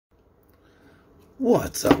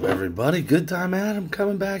What's up, everybody? Good Time Adam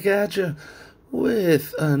coming back at you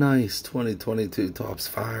with a nice 2022 Topps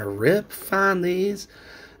Fire rip. Find these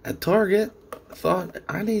at Target. Thought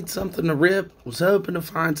I need something to rip. Was hoping to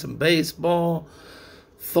find some baseball.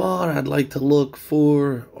 Thought I'd like to look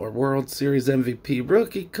for our World Series MVP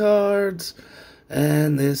rookie cards.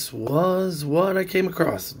 And this was what I came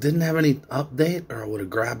across. Didn't have any update, or I would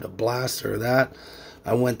have grabbed a blaster of that.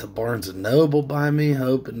 I went to Barnes & Noble by me,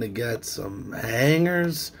 hoping to get some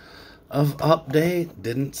hangers of update.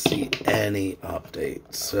 Didn't see any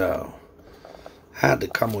update, so had to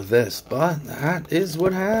come with this. But that is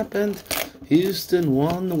what happened. Houston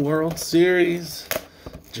won the World Series.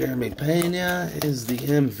 Jeremy Pena is the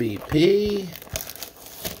MVP.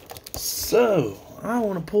 So I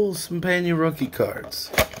want to pull some Pena rookie cards.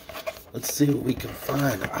 Let's see what we can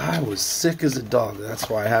find. I was sick as a dog. That's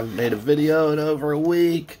why I haven't made a video in over a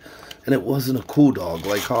week. And it wasn't a cool dog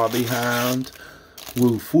like Hobby Hound.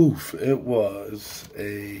 Woof woof. It was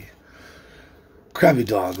a crabby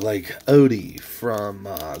dog like Odie from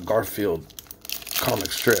Garfield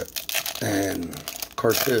comic strip and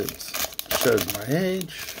cartoons. Shows my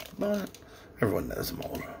age, but everyone knows I'm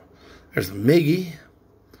older. There's a Miggy.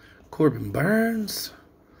 Corbin Burns.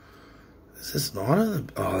 Is this an auto?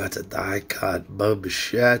 Oh, that's a die cut. Bo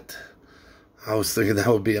Bichette. I was thinking that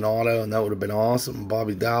would be an auto, and that would have been awesome.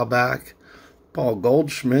 Bobby Dalbec. Paul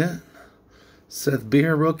Goldschmidt. Seth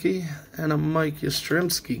Beer rookie. And a Mike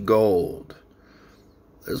Yastrzemski gold.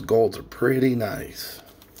 Those golds are pretty nice.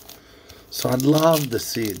 So I'd love to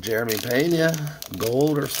see Jeremy Pena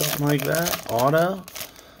gold or something like that. Auto.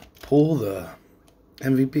 Pull the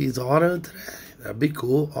MVP's auto today. That'd be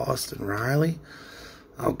cool. Austin Riley.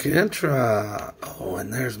 Alcantara. Oh,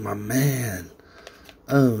 and there's my man.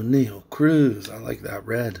 O'Neal Cruz. I like that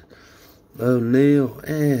red. O'Neal.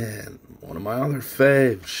 And one of my other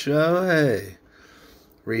faves, Shohei.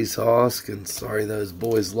 Rhys Hoskins. Sorry those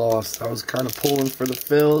boys lost. I was kind of pulling for the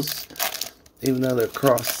Phils. Even though they're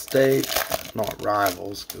cross state. Not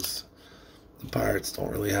rivals, because the Pirates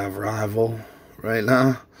don't really have rival right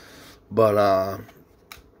now. But,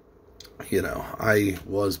 you know, I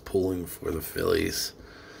was pulling for the Phillies.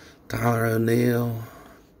 Tyler O'Neill,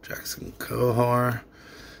 Jackson Kohar,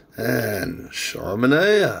 and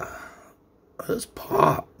Charmania. Those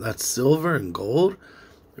pop. That's silver and gold.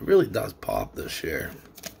 It really does pop this year.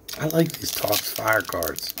 I like these Topps Fire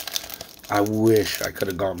cards. I wish I could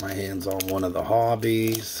have got my hands on one of the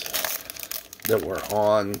hobbies that were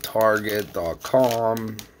on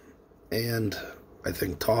Target.com and I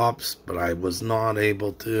think Topps, but I was not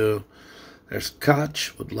able to. There's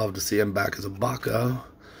Kutch. Would love to see him back as a bucko.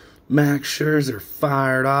 Max Scherzer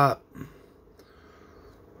fired up.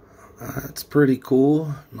 That's pretty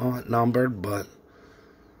cool. Not numbered, but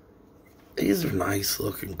these are nice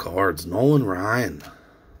looking cards. Nolan Ryan.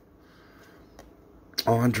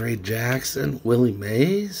 Andre Jackson. Willie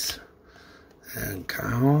Mays. And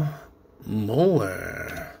Kyle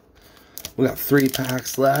Muller. We got 3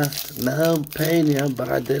 packs left. No Pena, but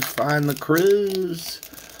I did find the Cruz.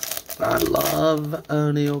 I love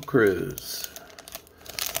O'Neal Cruz.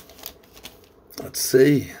 Let's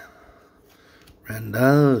see.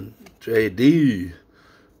 Rendon, JD,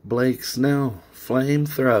 Blake Snell,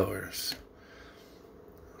 Flamethrowers.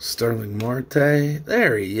 Sterling Marte.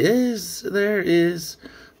 There he is. There is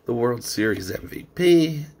the World Series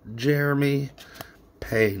MVP, Jeremy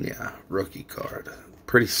Pena rookie card.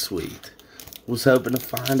 Pretty sweet. Was hoping to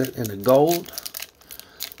find it in a gold,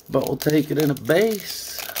 but we'll take it in a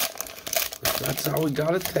base. That's how we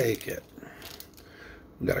gotta take it.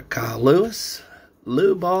 We got a Kyle Lewis,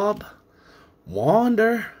 Lou Bob,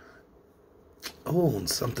 Wander. Oh, and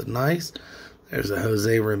something nice. There's a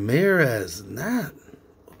Jose Ramirez, and that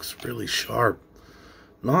looks really sharp.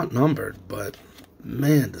 Not numbered, but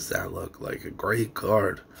man, does that look like a great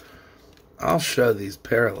card. I'll show these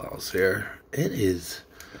parallels here. It is,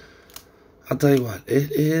 I'll tell you what,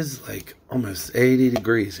 it is like almost 80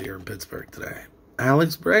 degrees here in Pittsburgh today.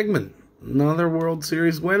 Alex Bregman, another World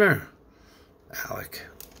Series winner. Alex.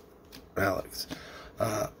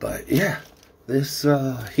 But yeah, this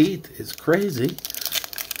heat is crazy.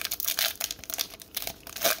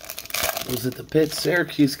 I was at the Pitt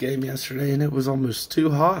Syracuse game yesterday and it was almost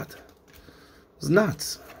too hot. It was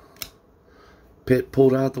nuts. Pitt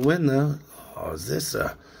pulled out the win though. Oh, is this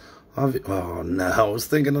a... Oh no, I was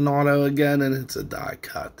thinking an auto again and it's a die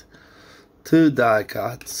cut. 2 die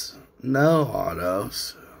cuts. No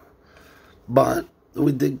autos. But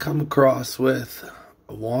we did come across with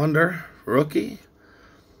a Wander rookie,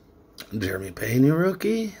 Jeremy Pena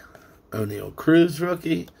rookie, O'Neal Cruz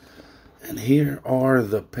rookie, and here are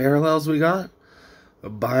the parallels we got.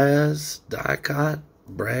 Baez, die cut.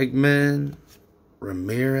 Bregman,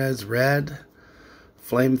 Ramirez, red.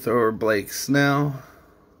 Flamethrower, Blake Snell.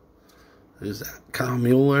 Who's that? Kyle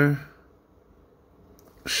Mueller.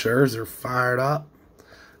 Scherzer fired up.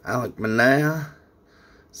 Alek Manaea.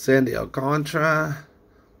 Sandy Alcantara.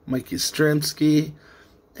 Mikey Yastrzemski.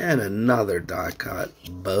 And another die cut,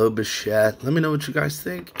 Bo Bichette. Let me know what you guys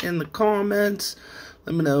think in the comments.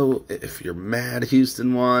 Let me know if you're mad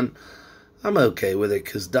Houston won. I'm okay with it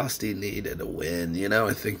because Dusty needed a win. You know,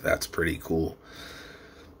 I think that's pretty cool.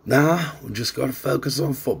 Now, we just got to focus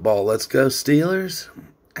on football. Let's go, Steelers.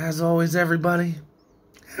 As always, everybody,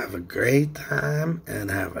 have a great time and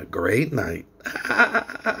have a great night.